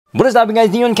What is up,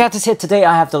 guys? Neon Cactus here. Today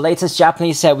I have the latest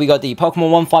Japanese set. We got the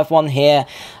Pokemon 151 here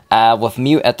with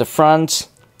Mew at the front,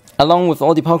 along with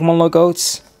all the Pokemon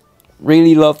logos.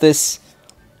 Really love this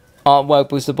artwork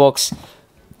booster box.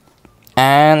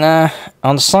 And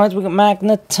on the side we got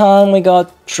Magneton, we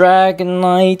got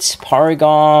Dragonite,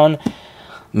 Porygon,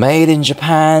 made in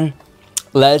Japan.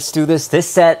 Let's do this. This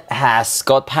set has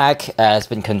Scott Pack, has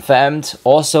been confirmed.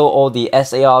 Also, all the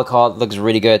SAR card looks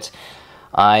really good.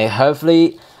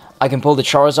 Hopefully I can pull the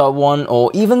Charizard one,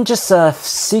 or even just a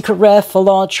secret rare full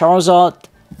art Charizard.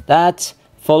 That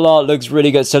full art looks really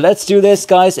good. So let's do this,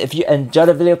 guys. If you enjoyed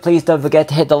the video, please don't forget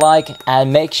to hit the like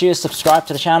and make sure you subscribe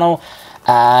to the channel.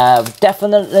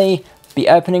 Definitely be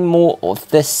opening more of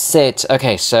this set.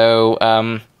 Okay,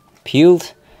 so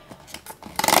peeled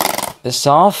this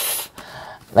off.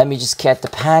 Let me just get the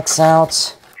packs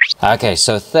out. Okay,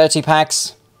 so 30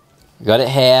 packs. Got it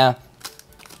here.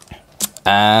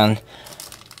 And I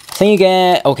think you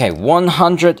get, okay,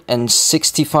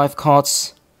 165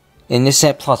 cards in this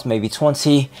set, plus maybe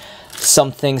 20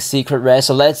 something secret rare.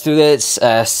 So let's do this.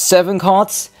 7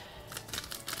 cards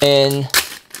in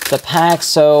the pack,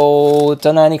 so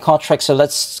don't know any card tricks, so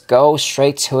let's go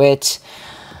straight to it.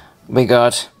 We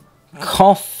got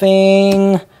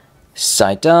Coughing,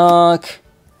 Psyduck,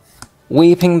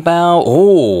 Weeping Bow.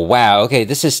 Oh, wow, okay,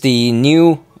 this is the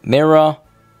new Mirror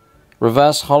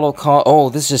Reverse Holo card. Oh,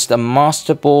 this is the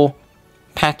Master Ball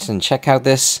pattern. Check out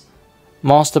this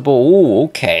Master Ball. Oh,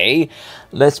 okay.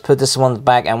 Let's put this one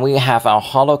back, and we have our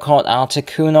Holo card,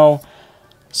 Articuno.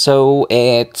 So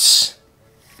it's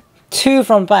 2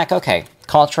 from back. Okay,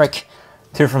 card trick,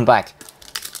 2 from back.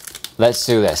 Let's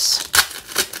do this.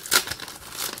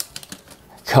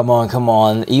 Come on, come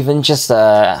on. Even just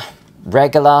a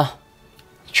regular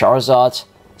Charizard,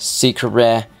 secret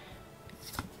rare,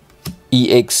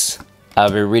 EX. I'll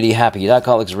be really happy. That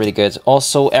card looks really good.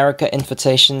 Also, Erica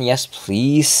Invitation, yes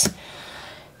please.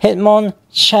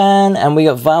 Hitmonchan, and we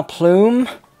got Valplume.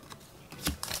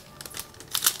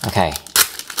 Okay.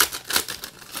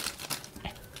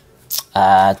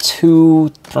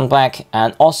 2 from back,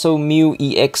 and also Mew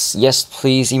EX, yes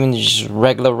please. Even just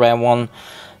regular rare one.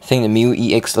 I think the Mew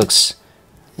EX looks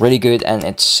really good, and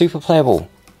it's super playable.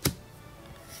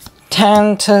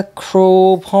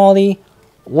 Tentacruel Party.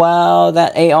 Wow,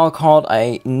 that AR card,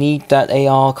 I need that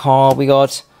AR card. We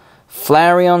got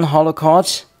Flareon Holo card.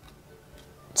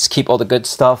 Let's keep all the good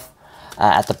stuff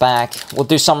at the back. We'll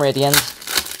do summary at the end.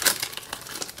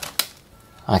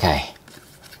 Okay.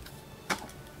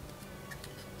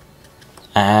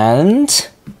 And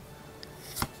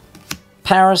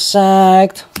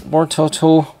Parasect,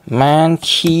 Wartortle,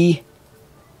 Mankey,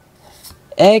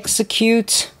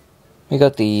 Execute. We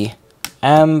got the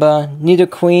Amber,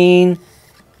 Nidoqueen.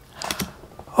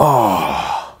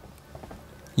 Oh,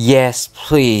 yes,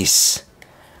 please.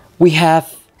 We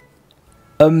have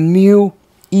a Mew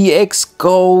EX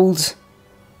Gold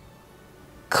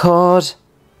card.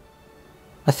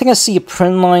 I think I see a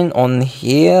print line on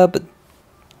here, but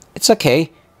it's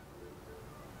okay.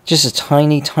 Just a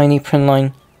tiny, tiny print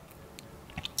line.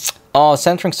 Oh,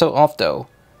 centering so off though.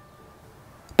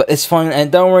 But it's fine, and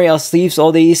don't worry, I'll sleeve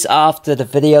all these after the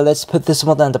video. Let's put this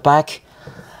one on the back.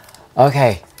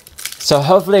 Okay, so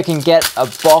hopefully I can get a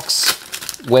box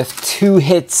with 2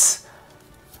 hits.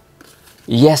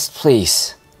 Yes,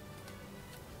 please.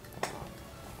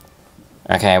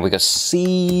 Okay, we got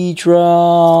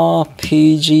Seadra,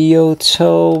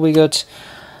 Pidgeotto, we got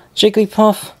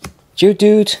Jigglypuff,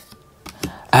 Geodude,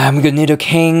 and we got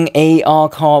Nidoking, AR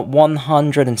card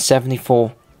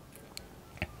 174.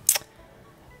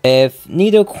 If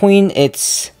Nidoqueen,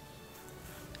 it's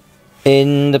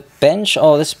in the bench.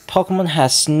 Oh, this Pokemon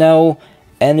has no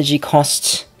energy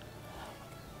cost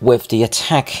with the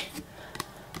attack.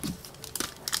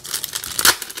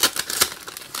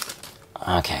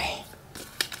 Okay.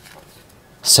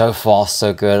 So far,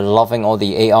 so good. Loving all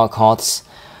the AR cards.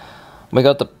 We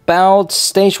got the belt.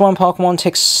 Stage 1 Pokemon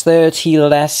takes 30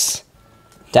 less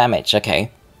damage. Okay.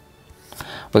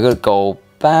 We got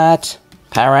Golbat,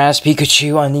 Paras,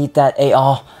 Pikachu. I need that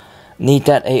AR. Need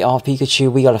that AR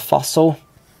Pikachu. We got a Fossil,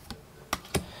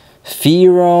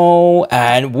 Fearow,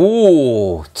 and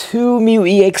whoa, 2 Mew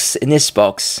EX in this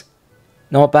box.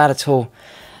 Not bad at all.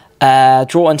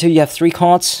 Draw until you have 3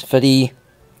 cards for the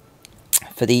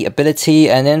ability,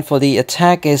 and then for the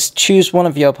attack is choose one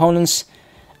of your opponent's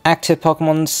active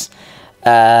Pokemon's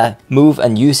move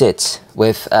and use it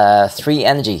with 3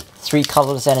 energy, 3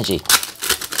 colorless energy.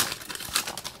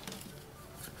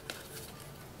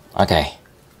 Okay.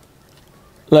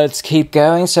 Let's keep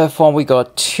going. So far we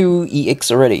got 2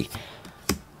 EX already.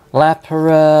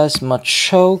 Lapras,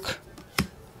 Machoke,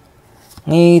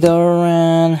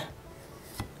 Nidoran,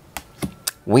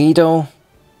 Weedle,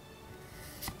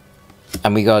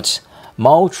 and we got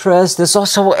Moltres. There's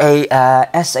also a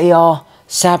SAR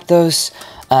Zapdos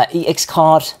EX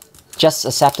card, just a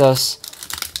Zapdos.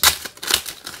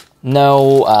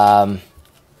 No,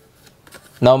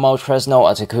 no Moltres, no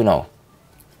Articuno.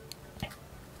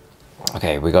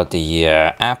 Okay, we got the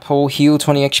Apple heal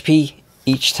 20 HP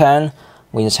each turn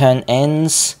when the turn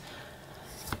ends.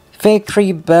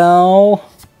 Victory Bell,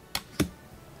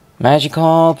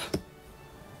 Magikarp,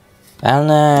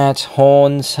 Valnet,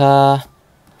 Haunter,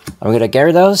 and we got a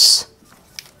Gyarados.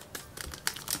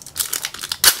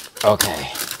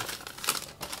 Okay,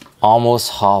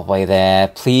 almost halfway there.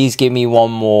 Please give me one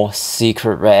more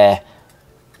secret rare.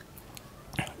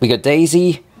 We got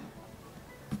Daisy.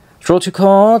 Draw 2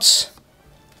 cards.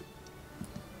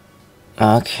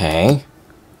 Okay.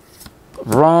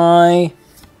 Rye,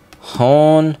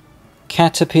 Horn,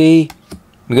 Caterpie.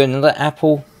 We got another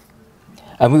Apple.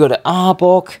 And we got an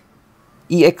Arbok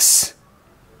EX.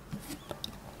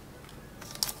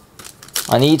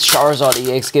 I need Charizard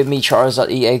EX. Give me Charizard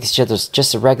EX.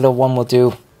 Just a regular one will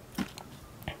do.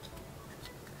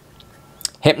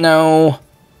 Hypno.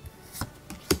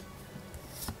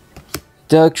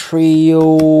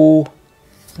 Dugtrio.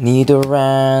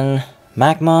 Nidoran.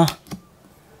 Magma.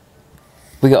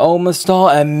 We got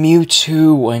Omastar and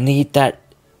Mewtwo. I need that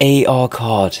AR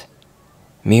card.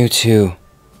 Mewtwo.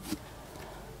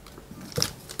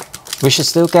 We should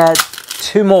still get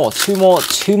two more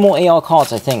AR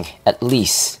cards, I think, at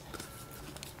least.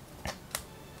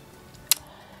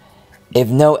 If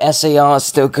no SAR,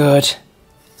 still good.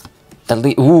 At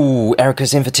least, ooh,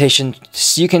 Erica's Invitation.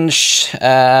 You can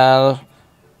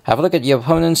have a look at your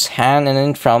opponent's hand, and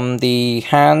then from the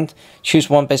hand, choose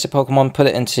one basic Pokemon, put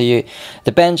it into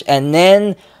the bench, and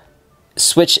then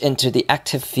switch into the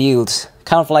active field.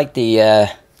 Kind of like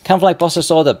Boss's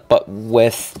Order, but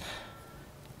with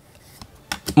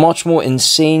much more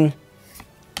insane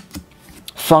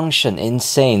function.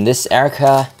 Insane. This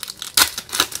Erica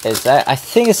is that I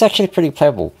think it's actually pretty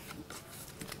playable.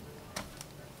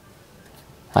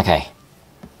 Okay.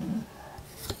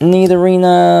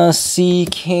 Nidorina, Sea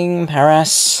King,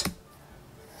 Paras,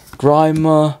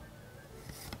 Grimer,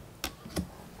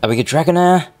 and we got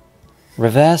Dragonair,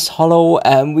 Reverse Hollow,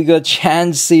 and we got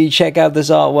Chansey. Check out this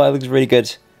artwork, it looks really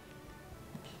good.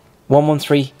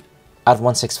 113 out of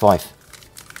 165.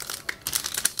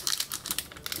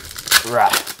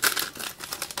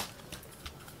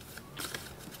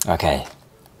 Okay,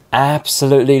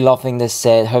 absolutely loving this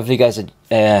set. Hopefully you guys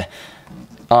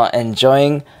are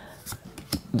enjoying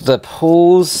the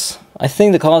pulls. I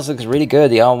think the cards looks really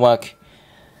good, the artwork.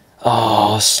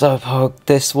 Oh, Slowpoke,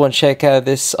 this one, check out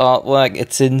this artwork,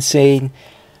 it's insane.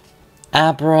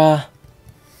 Abra.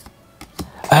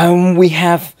 We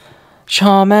have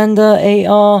Charmander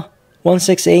AR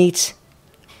 168.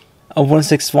 A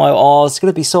 165. Oh, it's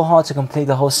gonna be so hard to complete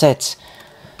the whole set.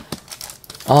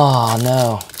 Oh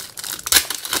no.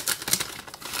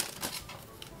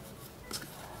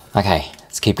 Okay,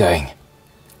 let's keep going.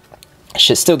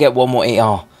 Should still get one more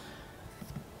AR.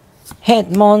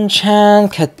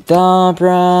 Hitmonchan,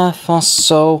 Kadabra,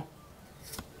 Fossil,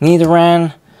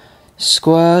 Nidoran,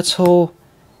 Squirtle,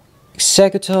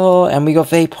 Exeggutor, and we got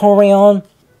Vaporeon.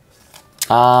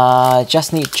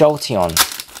 Just need Jolteon.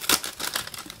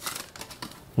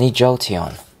 Need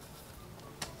Jolteon.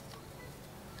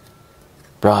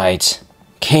 Right.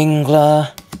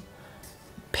 Kingler,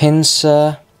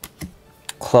 Pinsir,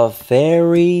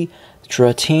 Clefairy,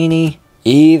 Dratini,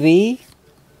 Eevee,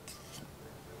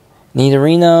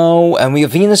 Nidorino, and we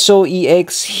have Venusaur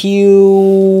EX,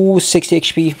 heal 60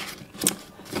 HP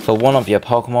for one of your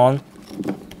Pokemon.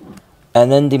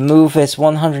 And then the move is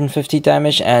 150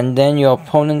 damage, and then your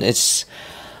opponent is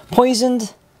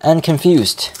poisoned and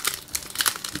confused.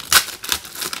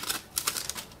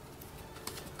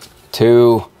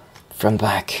 2 from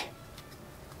back.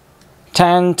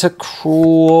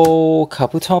 Tentacruel,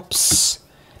 Kabutops,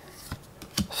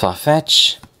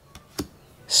 Farfetch,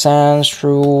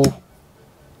 Sandshrew,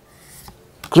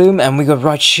 Gloom, and we got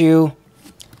Raichu.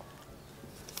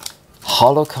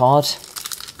 Holo card.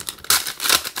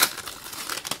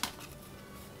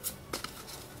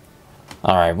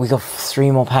 Alright, we got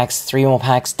 3 more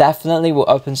packs, Definitely we'll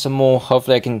open some more.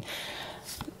 Hopefully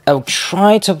I'll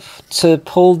try to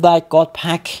pull that God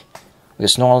pack. We got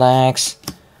Snorlax,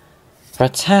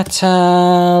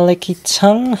 Rattata,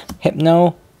 Lickitung,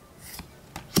 Hypno,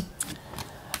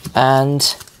 and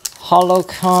Holo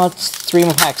cards. 3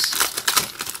 more packs.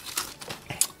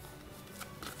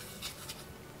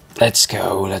 Let's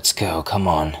go, come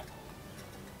on.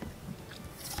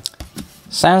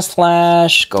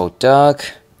 Sandslash, Gold Duck,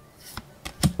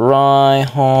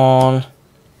 Rhyhorn,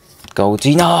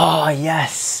 Goldeen. Oh,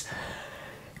 yes!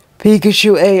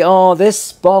 Pikachu AR.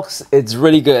 This box, it's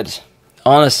really good.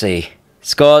 Honestly.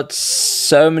 It's got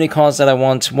so many cards that I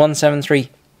want. 173.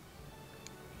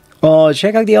 Oh,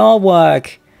 check out the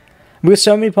artwork. We have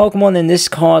so many Pokemon in this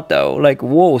card though. Like,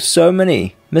 whoa, so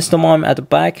many. Mr. Mime at the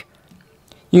back.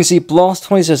 You can see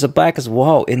Blastoise at the back as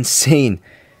well. Insane.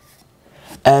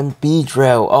 And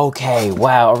Beedrill. Okay,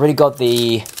 wow. I already got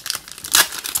the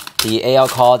AR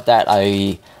card that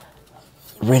I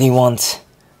really want.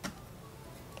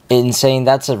 Insane.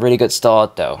 That's a really good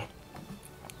start though.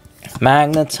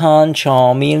 Magneton,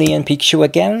 Charmeleon, Pikachu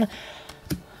again.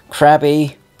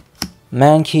 Krabby,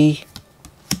 Mankey,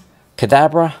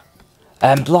 Kadabra,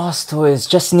 and Blastoise.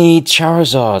 Just need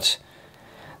Charizard.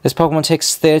 This Pokemon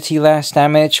takes 30 less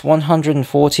damage,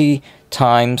 140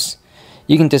 times.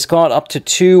 You can discard up to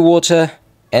 2 water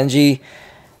energy,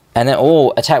 and then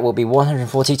all attack will be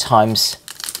 140 times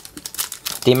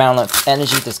the amount of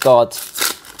energy discard.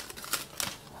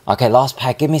 Okay, last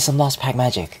pack. Give me some last pack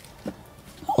magic.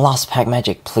 Last pack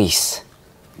magic, please.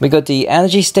 We got the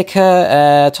energy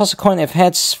sticker. Toss a coin if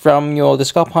heads from your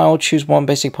discard pile. Choose one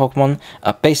basic Pokemon,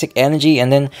 basic energy,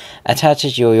 and then attach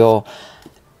it to your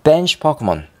bench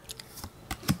Pokemon.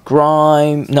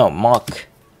 Mark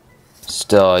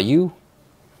Staryu.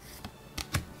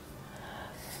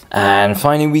 And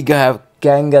finally we have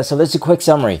Gengar. So let's do a quick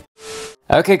summary.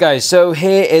 Okay guys, so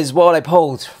here is what I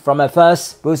pulled from my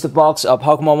first booster box of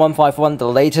Pokemon 151, the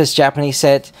latest Japanese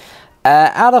set.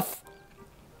 Out of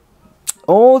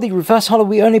all the reverse holo,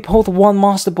 we only pulled one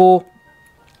Master Ball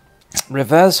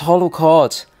reverse holo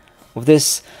card with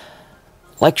this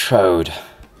Electrode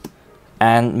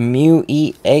and Mew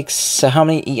EX. So how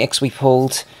many EX we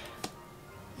pulled?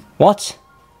 What?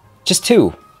 Just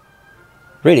 2?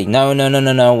 Really?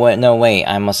 No way,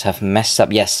 I must have messed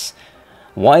up. Yes.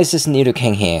 Why is this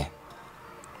Nidoking here?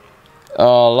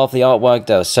 Oh, lovely artwork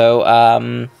though. So,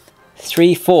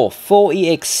 4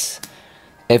 EX.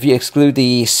 If you exclude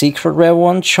the secret rare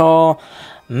one,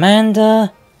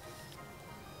 Charmander.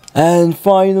 And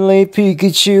finally,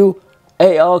 Pikachu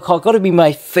AR card. Gotta be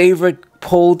my favorite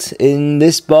pulled in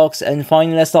this box. And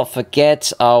finally, let's not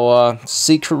forget our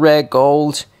secret rare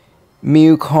gold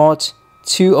Mew card,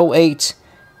 208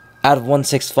 out of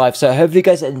 165. So I hope you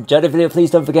guys enjoyed the video. Please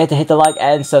don't forget to hit the like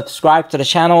and subscribe to the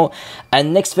channel.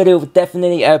 And next video will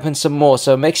definitely open some more.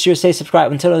 So make sure you stay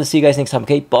subscribed. Until then, see you guys next time.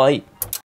 Okay, bye.